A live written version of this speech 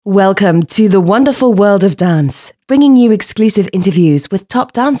Welcome to the wonderful world of dance, bringing you exclusive interviews with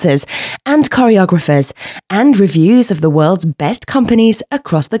top dancers and choreographers and reviews of the world's best companies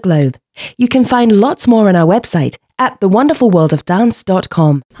across the globe. You can find lots more on our website at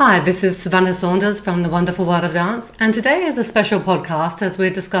thewonderfulworldofdance.com. Hi, this is Savannah Saunders from The Wonderful World of Dance, and today is a special podcast as we're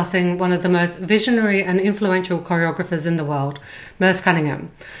discussing one of the most visionary and influential choreographers in the world, Merce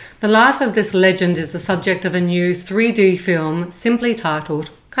Cunningham. The life of this legend is the subject of a new 3D film simply titled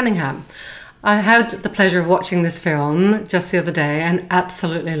Cunningham. I had the pleasure of watching this film just the other day and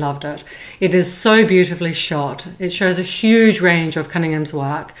absolutely loved it. It is so beautifully shot. It shows a huge range of Cunningham's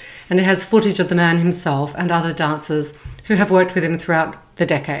work, and it has footage of the man himself and other dancers who have worked with him throughout the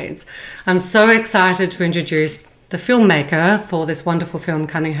decades. I'm so excited to introduce the filmmaker for this wonderful film,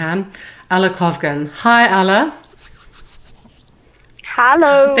 Cunningham, Alla Kovgan. Hi, Alla.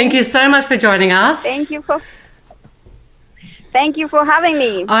 Hello. Thank you so much for joining us. Thank you for having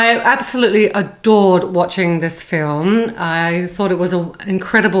me. I absolutely adored watching this film. I thought it was an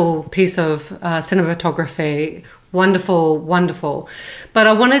incredible piece of cinematography. Wonderful, wonderful. But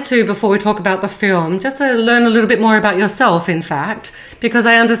I wanted to, before we talk about the film, just to learn a little bit more about yourself, in fact, because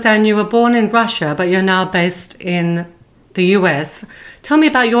I understand you were born in Russia, but you're now based in the US. Tell me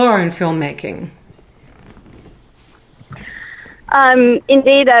about your own filmmaking.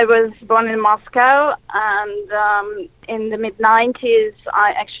 Indeed, I was born in Moscow, and in the mid-90s,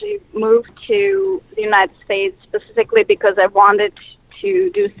 I actually moved to the United States specifically because I wanted to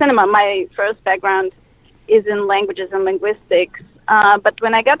do cinema. My first background is in languages and linguistics, but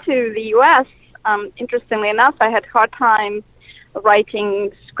when I got to the U.S., interestingly enough, I had a hard time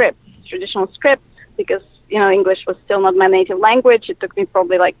writing scripts, traditional scripts, because, English was still not my native language. It took me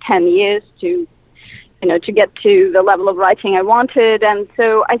probably like 10 years to get to the level of writing I wanted. And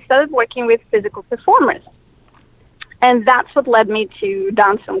so I started working with physical performers. And that's what led me to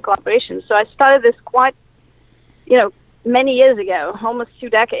dance film collaboration. So I started this quite, many years ago, almost 2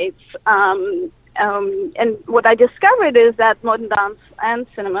 decades. And what I discovered is that modern dance and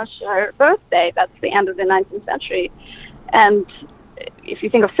cinema share a birthday. That's the end of the 19th century. And if you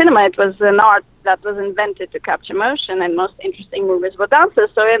think of cinema, it was an art that was invented to capture motion, and most interesting movies were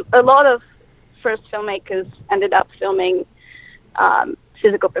dances. So a lot of first filmmakers ended up filming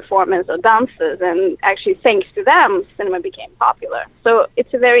physical performance or dances, and actually thanks to them, cinema became popular. So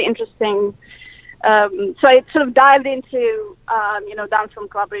it's a very interesting, so I sort of dived into, dance film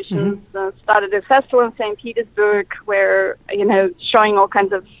collaborations, started a festival in St. Petersburg where, showing all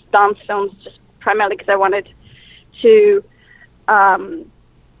kinds of dance films, just primarily because I wanted to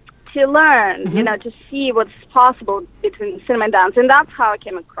learn, to see what's possible between cinema and dance. And that's how I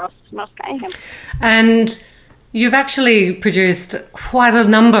came across Merce Cunningham. And you've actually produced quite a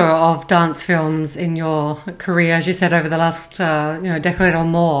number of dance films in your career, as you said, over the last decade or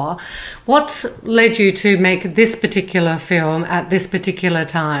more. What led you to make this particular film at this particular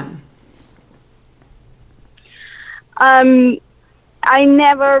time? I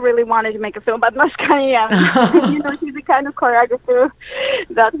never really wanted to make a film about Merce Cunningham. He's the kind of choreographer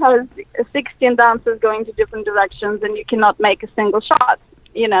that has 16 dancers going to different directions, and you cannot make a single shot,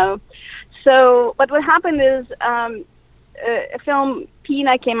 So, but what happened is a film,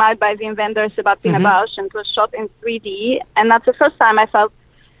 Pina, came out by the inventors about Pina Bausch, and it was shot in 3D. And that's the first time I felt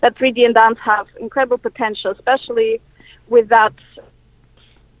that 3D and dance have incredible potential, especially with that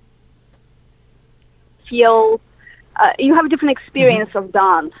feel. You have a different experience of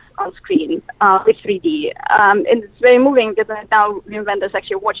dance on screen with 3D. And it's very moving because now the inventors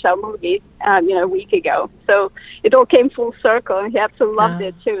actually watched our movie, a week ago. So it all came full circle, and he absolutely loved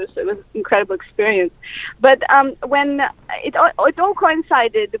it too. So it was an incredible experience. But when it all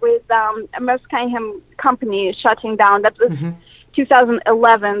coincided with a Merce Cunningham company shutting down, that was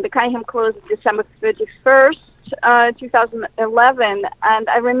 2011. The Cunningham closed December 31st, 2011. And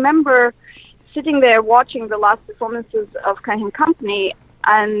I remember sitting there watching the last performances of Cunningham Company,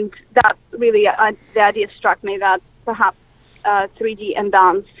 and that really, the idea struck me that perhaps 3D and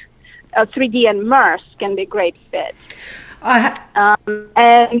dance, 3D and Merce can be a great fit.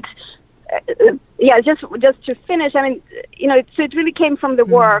 Just to finish, so it really came from the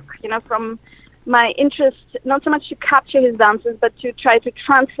work, from my interest, not so much to capture his dances, but to try to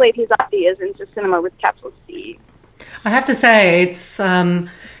translate his ideas into cinema with capital C. I have to say, it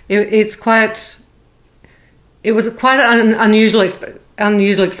was quite an unusual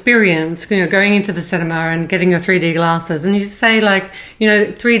experience, going into the cinema and getting your 3D glasses. And you say,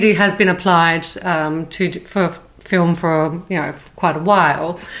 3D has been applied for film for quite a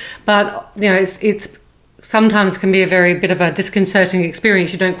while, but it's sometimes can be a very bit of a disconcerting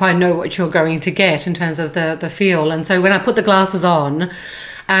experience. You don't quite know what you're going to get in terms of the feel. And so when I put the glasses on,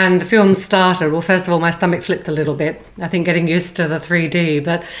 and the film started, well, first of all, my stomach flipped a little bit, I think getting used to the 3D,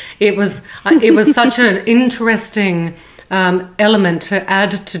 but it was such an interesting element to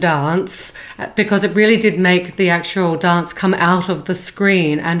add to dance, because it really did make the actual dance come out of the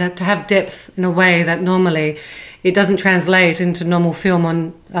screen and to have depth in a way that normally it doesn't translate into normal film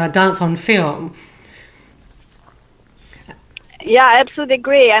on dance on film. Yeah, I absolutely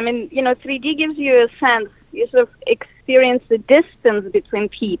agree. I mean, 3D gives you a sense, you sort of experience the distance between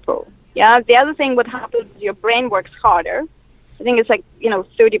people. Yeah, the other thing what happens is your brain works harder. I think it's like,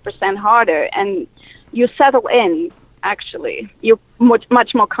 30% harder, and you settle in. Actually, you're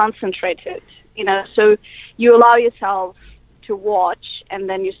much more concentrated, so you allow yourself to watch, and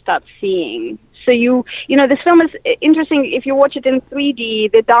then you start seeing. So this film is interesting. If you watch it in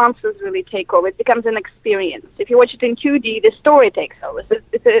 3D, the dances really take over. It becomes an experience. If you watch it in 2D, the story takes over. So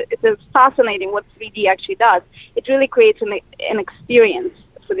it's a fascinating what 3D actually does. It really creates an experience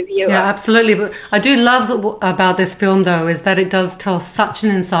for the viewer. Yeah, absolutely. But I do love about this film, though, is that it does tell such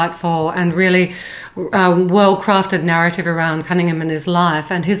an insightful and really well-crafted narrative around Cunningham and his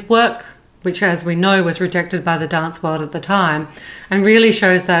life and his work, which, as we know, was rejected by the dance world at the time, and really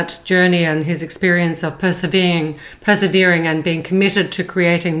shows that journey and his experience of persevering and being committed to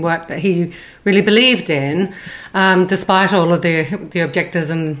creating work that he really believed in, despite all of the objectors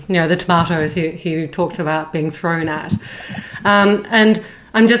and the tomatoes he talked about being thrown at. And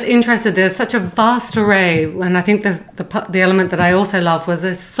I'm just interested, there's such a vast array, and I think the element that I also love was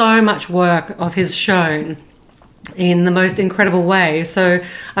there's so much work of his shown in the most incredible way. So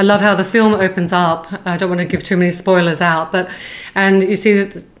I love how the film opens up. I don't want to give too many spoilers out, and you see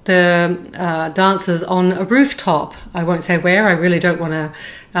the dancers on a rooftop. I won't say where, I really don't want to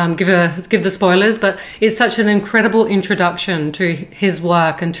give the spoilers, but it's such an incredible introduction to his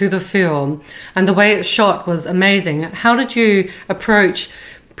work and to the film, and the way it's shot was amazing. How did you approach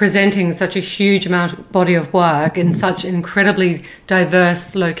presenting such a huge body of work in such incredibly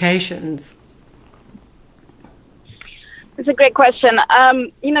diverse locations? It's a great question.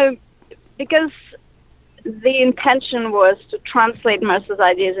 Because the intention was to translate Mercer's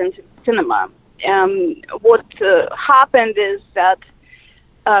ideas into cinema. What happened is that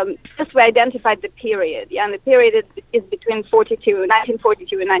first we identified the period, and the period is between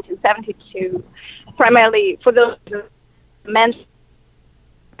 1942 and 1972, primarily for those men,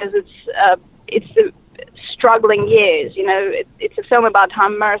 because it's the struggling years. It's a film about how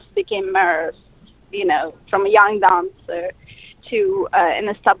Merce became Merce, from a young dancer to an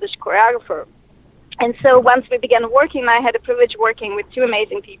established choreographer. And so once we began working, I had the privilege working with two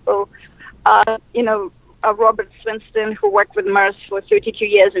amazing people, Robert Swinston, who worked with Merce for 32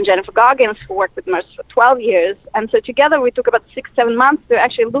 years, and Jennifer Goggins, who worked with Merce for 12 years. And so together we took about 6-7 months to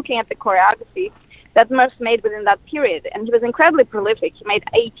actually looking at the choreography that Merce made within that period. And he was incredibly prolific. He made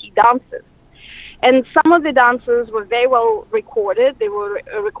 80 dances. And some of the dances were very well recorded. They were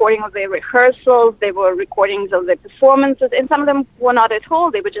a recording of their rehearsals. They were recordings of their performances. And some of them were not at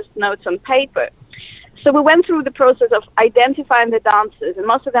all. They were just notes on paper. So we went through the process of identifying the dances, and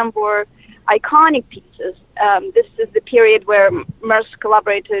most of them were iconic pieces. This is the period where Merce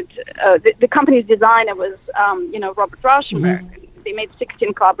collaborated. The company's designer was, Robert Rauschenberg. Mm-hmm. They made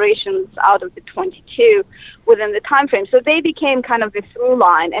 16 collaborations out of the 22 within the time frame. So they became kind of the through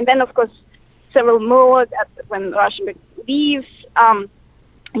line. And then, of course, several more when Rauschenberg leaves,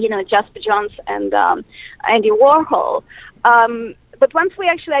 Jasper Johns and Andy Warhol. But once we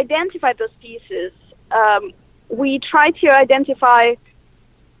actually identified those pieces, we tried to identify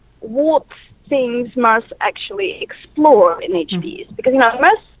what things Merce actually explore in each piece. Because,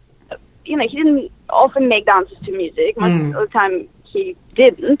 Merce, he didn't often make dances to music. Most of the time he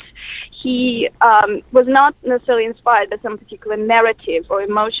didn't. He was not necessarily inspired by some particular narrative or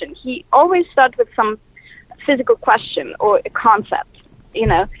emotion. He always started with some physical question or a concept,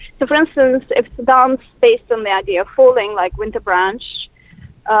 So, for instance, if it's a dance based on the idea of falling, like Winter Branch,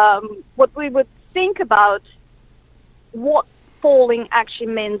 what we would think about what falling actually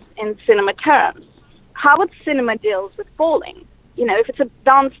means in cinema terms. How would cinema deals with falling? If it's a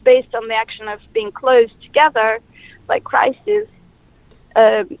dance based on the action of being close together, like Crisis,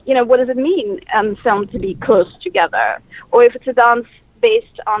 what does it mean in film to be close together? Or if it's a dance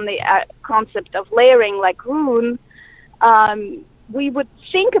based on the concept of layering, like Rune, we would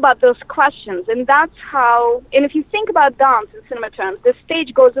think about those questions. And that's how, and if you think about dance in cinema terms, the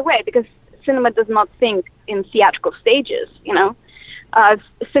stage goes away because cinema does not think in theatrical stages,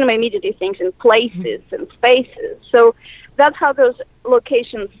 cinema immediately thinks in places and spaces. So that's how those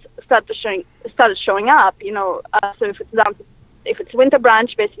locations started showing up, So if it's Winter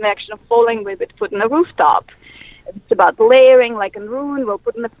Branch based on the action of falling, we would put in a rooftop. If it's about layering, like in Rouen, we'll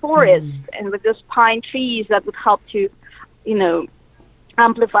put in the forest and with just pine trees that would help to,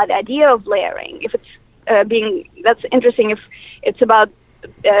 amplify the idea of layering. If it's that's interesting. If it's about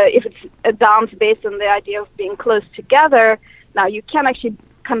if it's a dance based on the idea of being close together, now you can actually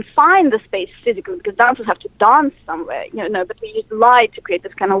confine the space physically because dancers have to dance somewhere, but we use light to create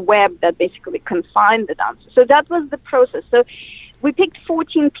this kind of web that basically confined the dancers. So that was the process. So we picked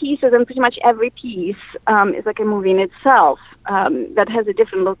 14 pieces, and pretty much every piece is like a movie in itself that has a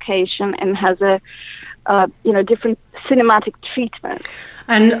different location and has a different cinematic treatment.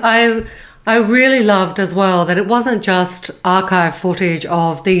 And I really loved as well that it wasn't just archive footage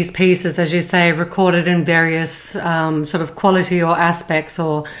of these pieces, as you say, recorded in various sort of quality or aspects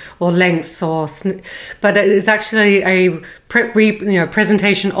or lengths, but it's actually a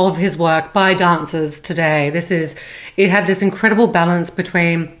presentation of his work by dancers today. It had this incredible balance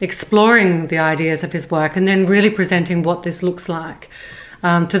between exploring the ideas of his work and then really presenting what this looks like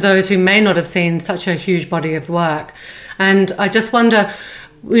to those who may not have seen such a huge body of work. And I just wonder,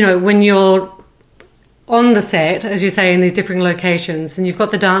 when you're on the set, as you say, in these different locations, and you've got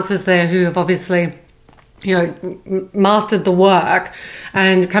the dancers there who have obviously, mastered the work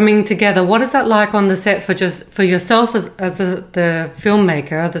and coming together, what is that like on the set for yourself as the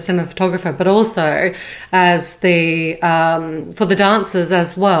filmmaker, the cinematographer, but also as for the dancers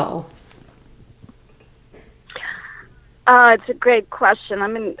as well? It's a great question. I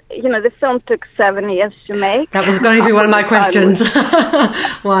mean, the film took 7 years to make. That was going to be one of my questions.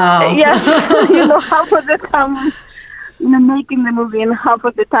 Wow. Yeah, half of the time, making the movie and half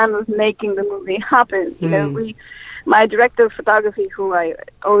of the time of making the movie happen. My director of photography, who I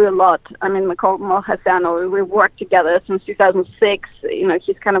owe a lot, Mo Hassano, we worked together since 2006.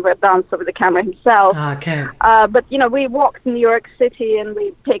 He's kind of a dance over the camera himself. Okay. But, we walked in New York City and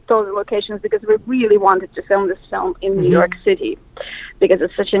we picked all the locations because we really wanted to film this film in New York City because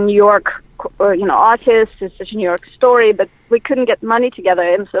it's such a New York, artist, it's such a New York story, but we couldn't get money together.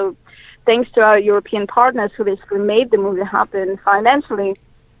 And so thanks to our European partners who basically made the movie happen financially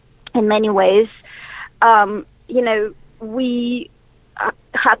in many ways, we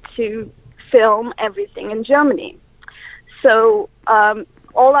had to film everything in Germany. So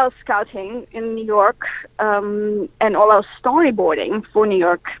all our scouting in New York and all our storyboarding for New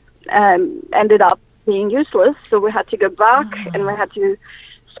York ended up being useless. So we had to go back and we had to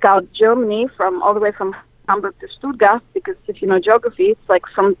scout Germany all the way from Hamburg to Stuttgart, because if you know geography, it's like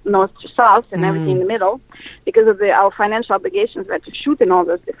from north to south and everything in the middle. Because of our financial obligations, we had to shoot in all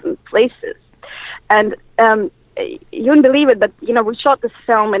those different places. And you wouldn't believe it, but we shot this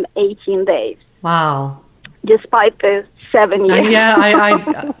film in 18 days. Wow! Despite the 7 years. Yeah,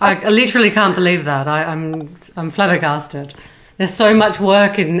 I literally can't believe that. I'm flabbergasted. There's so much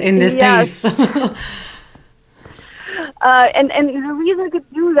work in this piece. And the reason I could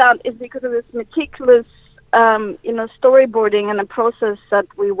do that is because of this meticulous, storyboarding and a process that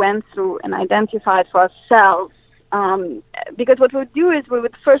we went through and identified for ourselves. Because what we would do is we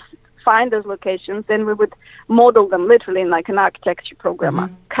would first find those locations, then we would model them literally in like an architecture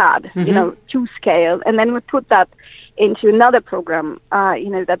program, CAD, to scale, and then we put that into another program,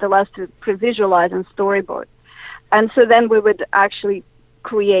 that allows to pre-visualize and storyboard. And so then we would actually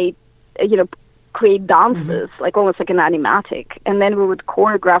create dances, like almost like an animatic, and then we would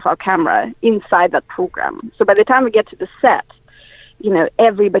choreograph our camera inside that program. So by the time we get to the set,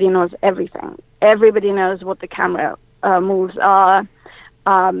 everybody knows everything. Everybody knows what the camera moves are.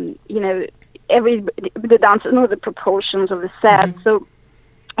 The dancers know the proportions of the set. So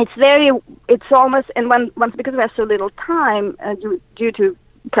it's almost, and once because we have so little time due to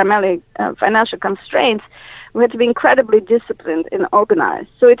primarily financial constraints, we had to be incredibly disciplined and organized.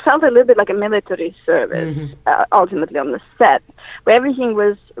 So it felt a little bit like a military service, ultimately on the set, where everything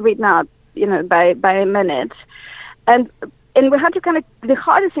was written out, by a minute. And we had to the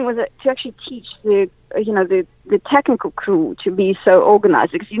hardest thing was to actually teach the technical crew to be so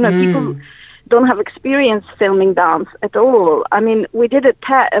organized, because, people don't have experience filming dance at all. I mean, we did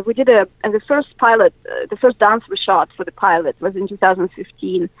the first pilot, the first dance we shot for the pilot was in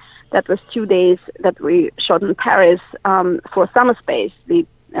 2015. That was 2 days that we shot in Paris for Summer Space, the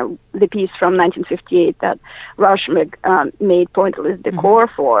piece from 1958 that Rauschenberg made pointillist decor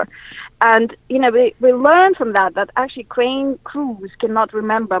for. And, we learned from that actually crane crews cannot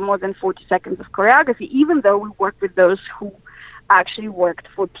remember more than 40 seconds of choreography, even though we worked with those who actually worked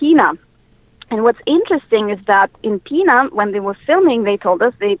for Pina. And what's interesting is that in Pina, when they were filming, they told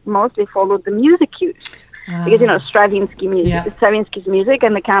us they mostly followed the music cues. Because, Stravinsky's music,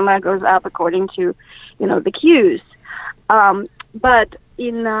 and the camera goes up according to, the cues. But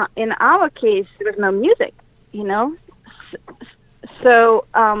in our case, there was no music. you know. So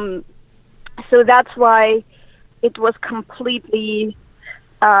that's why it was completely,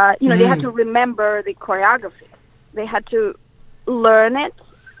 they had to remember the choreography. They had to learn it,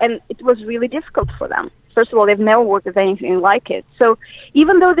 and it was really difficult for them. First of all, they've never worked with anything like it. So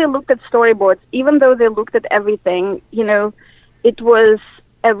even though they looked at storyboards, even though they looked at everything, it was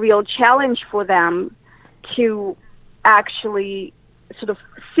a real challenge for them to actually sort of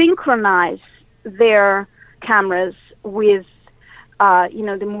synchronize their cameras with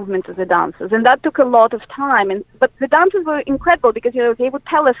the movement of the dancers. And that took a lot of time. But the dancers were incredible because, they would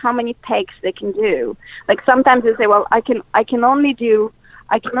tell us how many takes they can do. Like sometimes they say, well, I can only do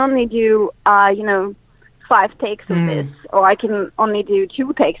 5 takes of this, or I can only do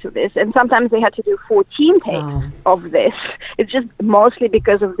 2 takes of this. And sometimes they had to do 14 takes of this. It's just mostly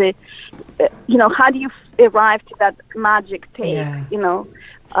because of the, how do you arrive to that magic take,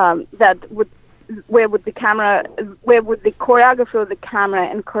 that would, where would the choreography of the camera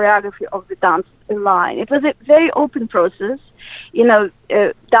and choreography of the dance align? It was a very open process.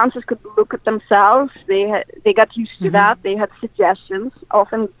 Dancers could look at themselves. They got used to that. They had suggestions,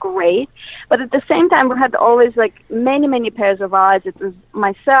 often great. But at the same time, we had always many, many pairs of eyes. It was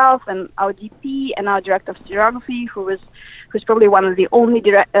myself and our DP and our director of stereography, who's probably one of the only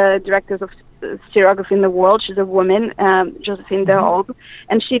directors of stereography in the world. She's a woman, Josephine Dehaulbe,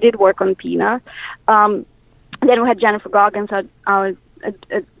 and she did work on Pina. Then we had Jennifer Goggins, our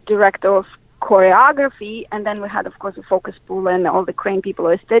director of choreography, and then we had, of course, a focus pool and all the crane people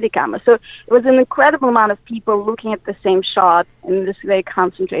or steady camera. So it was an incredible amount of people looking at the same shot in this very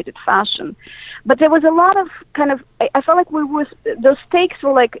concentrated fashion. But there was a lot of I felt like those takes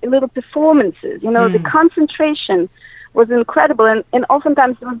were like little performances, the concentration was incredible, and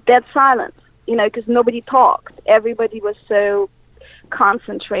oftentimes it was dead silence, because nobody talked. Everybody was so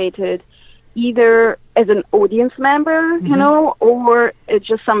concentrated, either as an audience member, or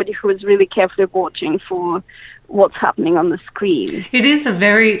just somebody who was really carefully watching for what's happening on the screen. It is a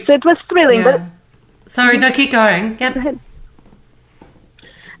very... So it was thrilling. Yeah. Sorry, no, keep going. Yep. Go ahead.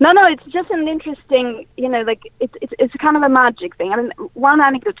 No, it's just an interesting, it's kind of a magic thing. I mean, one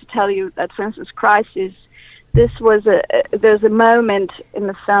anecdote to tell you that, for instance, Crisis, there's a moment in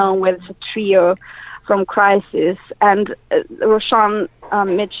the film where it's a trio from Crisis, and Roshan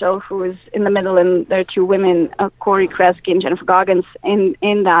Mitchell, who is in the middle, and there are 2 women, Corey Kresge and Jennifer Goggins, in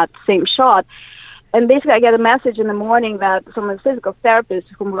that same shot. And basically, I get a message in the morning that from a physical therapist,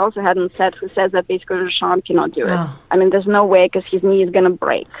 whom we also had on set, who says that basically Roshan cannot do it. Oh. I mean, there's no way, because his knee is going to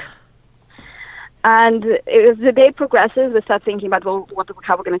break. And as the day progresses, we start thinking about, well,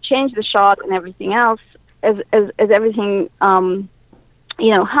 how we're going to change the shot and everything else. As everything,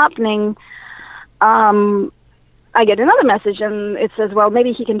 happening, I get another message, and it says, well,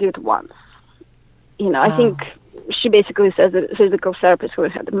 maybe he can do it once. I think she basically says that physical therapist, who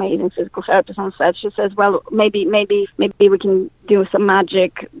had amazing physical therapist on set, she says, well, maybe we can do some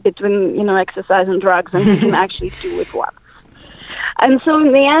magic between, exercise and drugs, and he can actually do it once. And so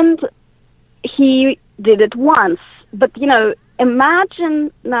in the end, he did it once. But, imagine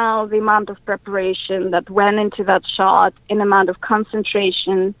now the amount of preparation that went into that shot, an amount of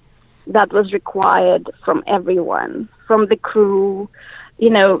concentration that was required from everyone, from the crew,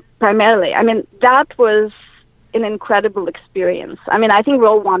 primarily. I mean, that was an incredible experience. I mean, I think we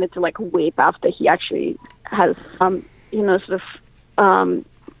all wanted to weep after he actually has,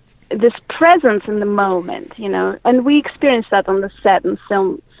 this presence in the moment, and we experienced that on the set and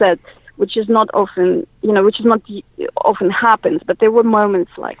film set, which is not often happens, but there were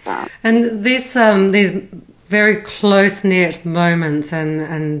moments like that. And these very close-knit moments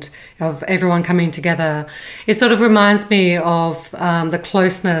and of everyone coming together, it sort of reminds me of the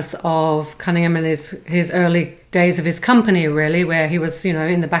closeness of Cunningham in his early days of his company, really, where he was,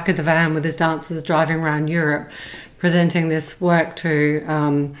 in the back of the van with his dancers driving around Europe, presenting this work to,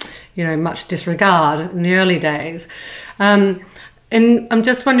 much disregard in the early days. And I'm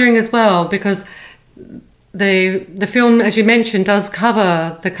just wondering as well, because the film, as you mentioned, does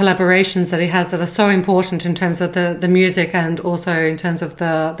cover the collaborations that he has that are so important in terms of the music and also in terms of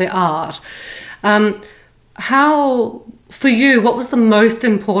the art. How, for you, what was the most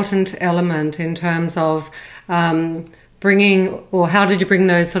important element in terms of bringing, or how did you bring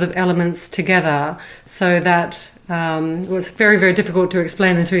those sort of elements together so that it was very, very difficult to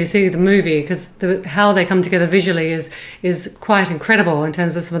explain until you see the movie, because how they come together visually is quite incredible in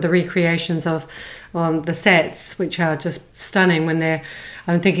terms of some of the recreations of the sets, which are just stunning when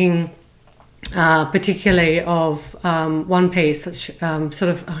I'm thinking particularly of one piece, which I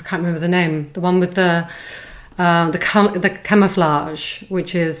can't remember the name, the one with the the camouflage,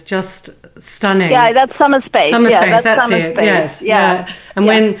 which is just stunning. Yeah, that's Summer Space. That's Summer it. Space. Yes, yeah. And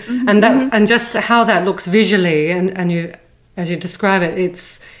when and just how that looks visually, and you, as you describe it,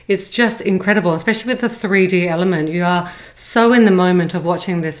 it's just incredible, especially with the 3D element. You are so in the moment of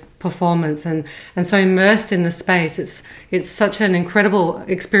watching this performance and so immersed in the space. It's such an incredible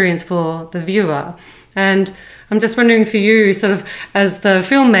experience for the viewer. And I'm just wondering for you, sort of as the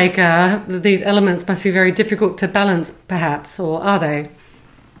filmmaker, these elements must be very difficult to balance, perhaps, or are they?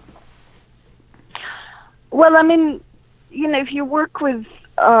 Well, I mean, if you work with,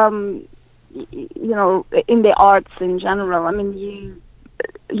 in the arts in general, I mean,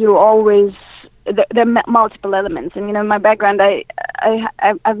 you always, there are multiple elements. And, my background,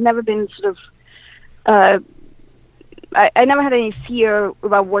 I've never been sort of, I never had any fear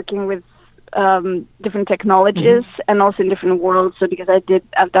about working with different technologies and also in different worlds. So because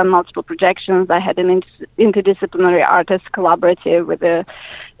I've done multiple projections, I had an interdisciplinary artist collaborative with a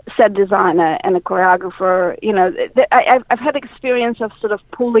set designer and a choreographer. I've had experience of sort of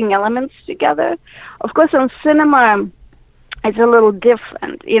pulling elements together. Of course, on cinema, it's a little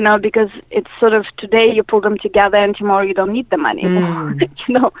different, because it's sort of today you pull them together and tomorrow you don't need them anymore.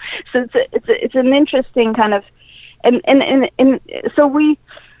 So it's an interesting kind of, and so we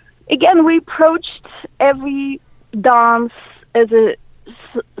approached every dance as a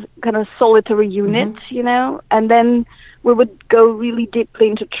kind of solitary unit, and then we would go really deeply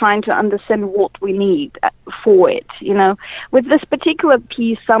into trying to understand what we need for it, With this particular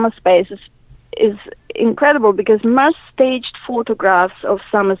piece, Summer Space is incredible because Merce staged photographs of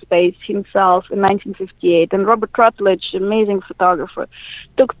Summer Space himself in 1958, and Robert Rutledge, amazing photographer,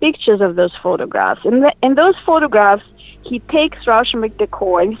 took pictures of those photographs. And in those photographs, he takes Rauschenberg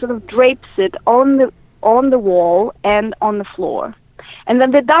decor and he sort of drapes it on the wall and on the floor. And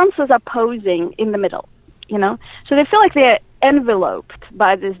then the dancers are posing in the middle, So they feel like they're enveloped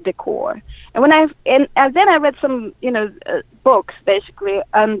by this decor. And then I read some, books, basically.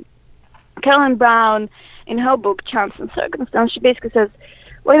 Carolyn Brown, in her book, Chance and Circumstance, she basically says,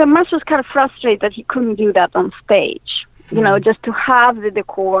 well, Merce was kind of frustrated that he couldn't do that on stage, just to have the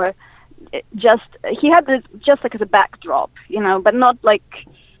decor. He had this just like as a backdrop, but not like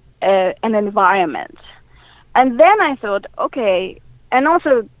an environment. And then I thought, okay, and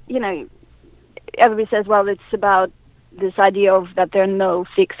also, everybody says, well, it's about this idea of that there are no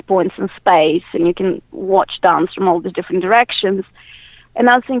fixed points in space and you can watch dance from all the different directions. And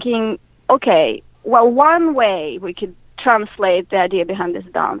I was thinking, okay, well, one way we could translate the idea behind this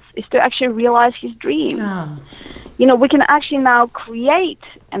dance is to actually realize his dream. We can actually now create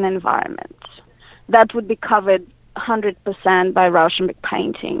an environment that would be covered 100% by Rauschenberg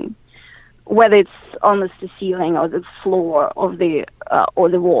painting, whether it's on the ceiling or the floor of or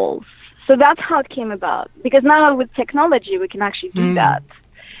the walls. So that's how it came about. Because now with technology, we can actually do that.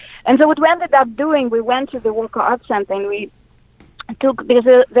 And so what we ended up doing, we went to the Walker Art Center and we took, because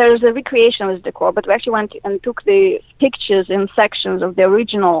there's a recreation of this decor, but we actually went and took the pictures in sections of the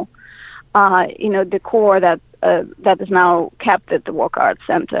original, decor that is now kept at the Walker Art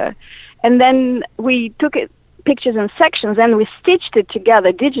Center. And then we took pictures in sections and we stitched it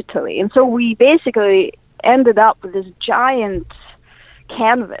together digitally. And so we basically ended up with this giant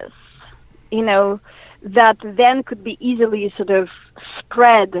canvas, that then could be easily sort of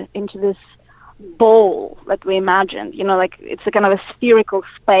spread into this bowl that we imagined, like it's a kind of a spherical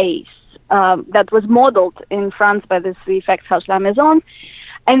space that was modeled in France by this Effects House La Maison.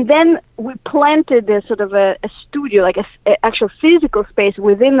 And then we planted a sort of a studio, like a actual physical space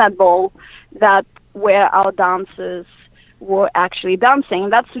within that bowl where our dancers were actually dancing.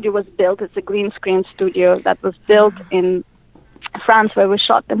 And that studio was built, it's a green screen studio that was built in France where we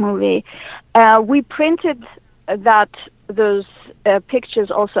shot the movie. We printed those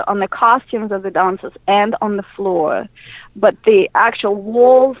pictures also on the costumes of the dancers and on the floor, but the actual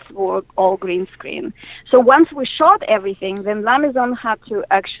walls were all green screen. So once we shot everything, then La Maison had to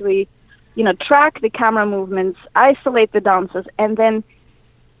actually, track the camera movements, isolate the dancers, and then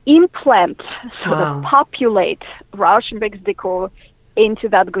implant, of populate Rauschenberg's decor into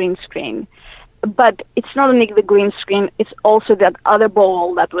that green screen. But it's not only the green screen, it's also that other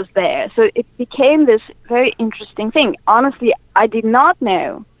ball that was there. So it became this very interesting thing. Honestly, I did not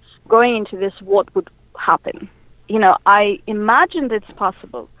know going into this what would happen. I imagined it's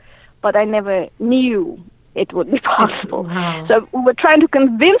possible, but I never knew it would be possible. Wow. So we were trying to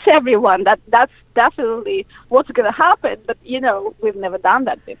convince everyone that that's definitely what's going to happen, but, we've never done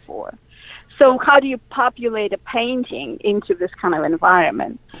that before. So how do you populate a painting into this kind of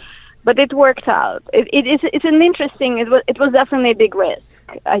environment? But it worked out. It's an interesting. It was definitely a big risk.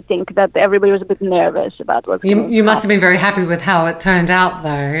 I think that everybody was a bit nervous about what's going on. You must have been very happy with how it turned out, though.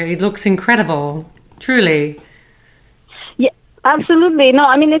 It looks incredible, truly. Yeah, absolutely. No,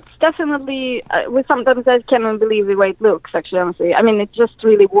 I mean, it's definitely, we sometimes I cannot believe the way it looks, actually, honestly. I mean, it just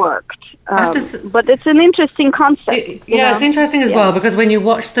really worked. But it's an interesting concept. It's interesting as well, because when you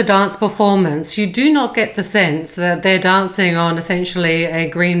watch the dance performance, you do not get the sense that they're dancing on essentially a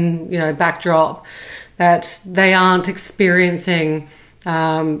green, backdrop, that they aren't experiencing,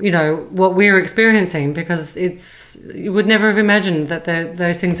 what we're experiencing, because you would never have imagined that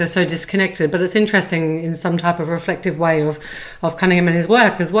those things are so disconnected. But it's interesting in some type of reflective way of Cunningham and his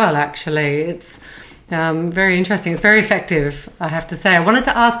work as well, actually. It's very interesting. It's very effective, I have to say. I wanted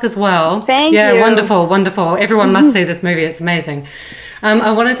to ask as well. Thank you. Yeah, wonderful. Everyone must see this movie. It's amazing.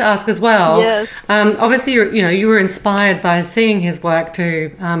 I wanted to ask as well. Yes. Obviously, you were inspired by seeing his work to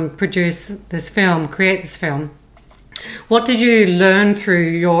create this film. What did you learn through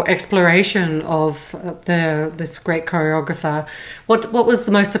your exploration of this great choreographer? What was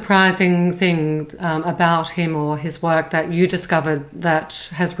the most surprising thing about him or his work that you discovered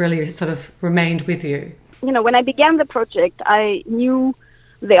that has really sort of remained with you? When I began the project, I knew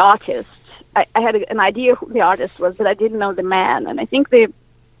the artist. I had an idea who the artist was, but I didn't know the man. And I think the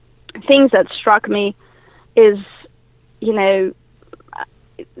things that struck me is,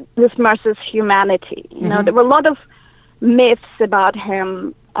 this Mercer's humanity. There were a lot of myths about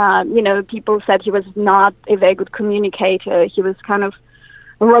him. People said he was not a very good communicator. He was kind of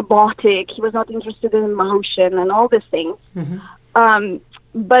robotic. He was not interested in emotion and all these things.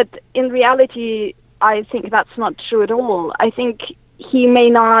 But in reality, I think that's not true at all. I think he may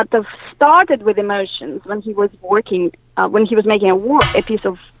not have started with emotions when he was working, when he was making a piece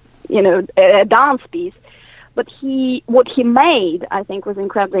of, a dance piece. But what he made, I think, was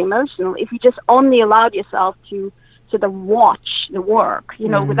incredibly emotional. If you just only allowed yourself to sort of watch the work,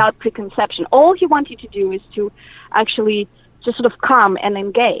 without preconception. All he wants you to do is to actually just sort of come and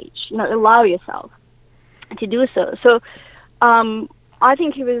engage, allow yourself to do so. So I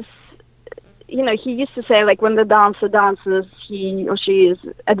think he was, he used to say, like, when the dancer dances, he or she is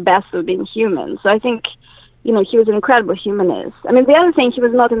at best of being human. So I think, he was an incredible humanist. I mean, the other thing, he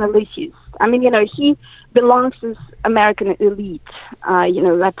was not an elitist. I mean, he belongs to this American elite,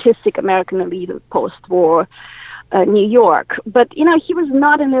 artistic American elite of post-war New York. But, he was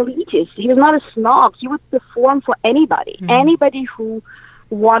not an elitist. He was not a snob. He would perform for anybody, anybody who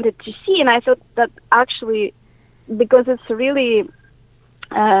wanted to see. And I thought that actually, because it's really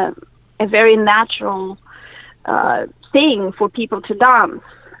a very natural thing for people to dance.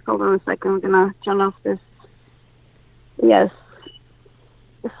 Hold on a second. I'm going to turn off this. Yes.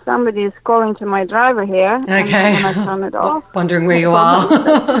 Somebody is calling to my driver here. Okay. I'm going to turn it off. Wondering where you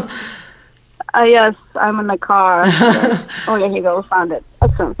are. Yes, I'm in the car. Oh, yeah, here you go. Found it.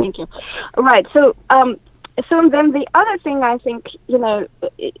 Excellent. Thank you. Right. So then the other thing, I think,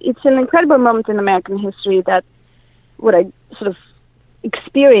 it's an incredible moment in American history that what I sort of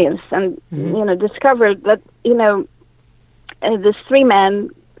experienced and, discovered that, these three men,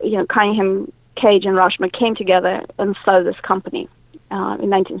 Cunningham, Cage, and Rashmer came together and started this company in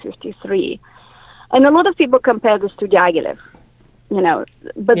 1953. And a lot of people compare this to Diaghilev.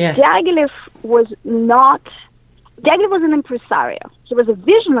 But yes. Diaghilev was an impresario. He was a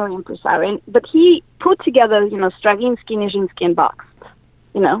visionary impresario, but he put together, Stravinsky, Nijinsky, and Bach,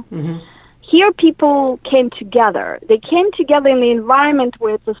 Here people came together. They came together in the environment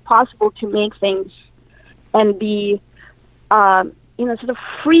where it was possible to make things and be, sort of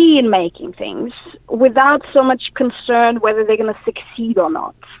free in making things without so much concern whether they're going to succeed or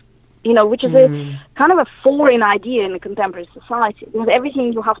not. Which is a kind of a foreign idea in a contemporary society, because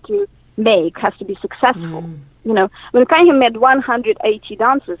everything you have to make has to be successful. When Cunningham made 180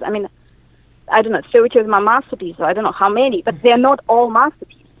 dances, I mean, I don't know, 30 of them are masterpieces, I don't know how many, but they're not all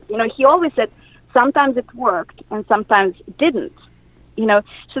masterpieces. He always said sometimes it worked and sometimes it didn't.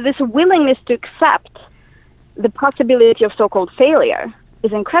 So this willingness to accept the possibility of so-called failure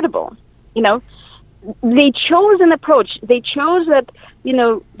is incredible. They chose an approach. They chose that,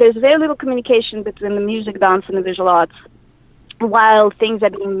 there's very little communication between the music, dance, and the visual arts while things are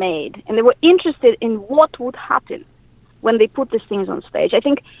being made. And they were interested in what would happen when they put these things on stage. I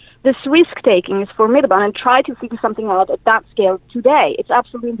think this risk-taking is formidable, and try to figure something out at that scale today. It's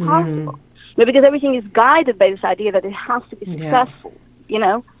absolutely impossible. Because everything is guided by this idea that it has to be successful,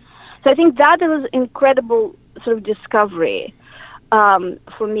 So I think that was incredible sort of discovery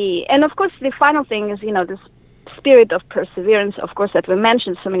for me. And of course, the final thing is, this spirit of perseverance, of course, that we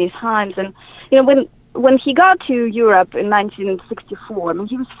mentioned so many times. And, when he got to Europe in 1964,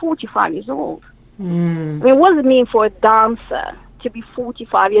 he was 45 years old. What does it mean for a dancer to be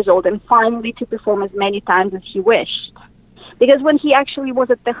 45 years old and finally to perform as many times as he wished. Because when he actually was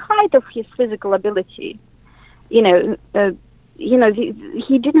at the height of his physical ability, he didn't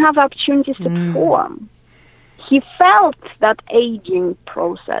have opportunities to perform. He felt that aging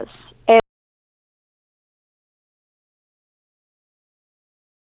process.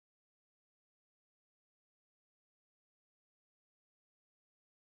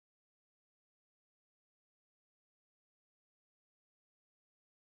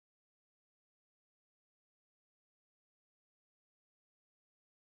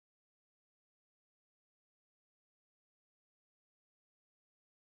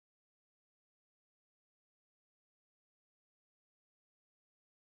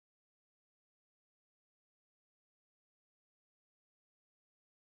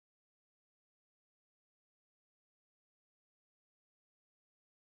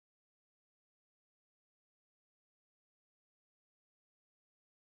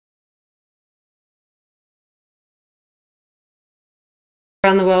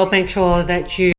 Around the world, make sure that you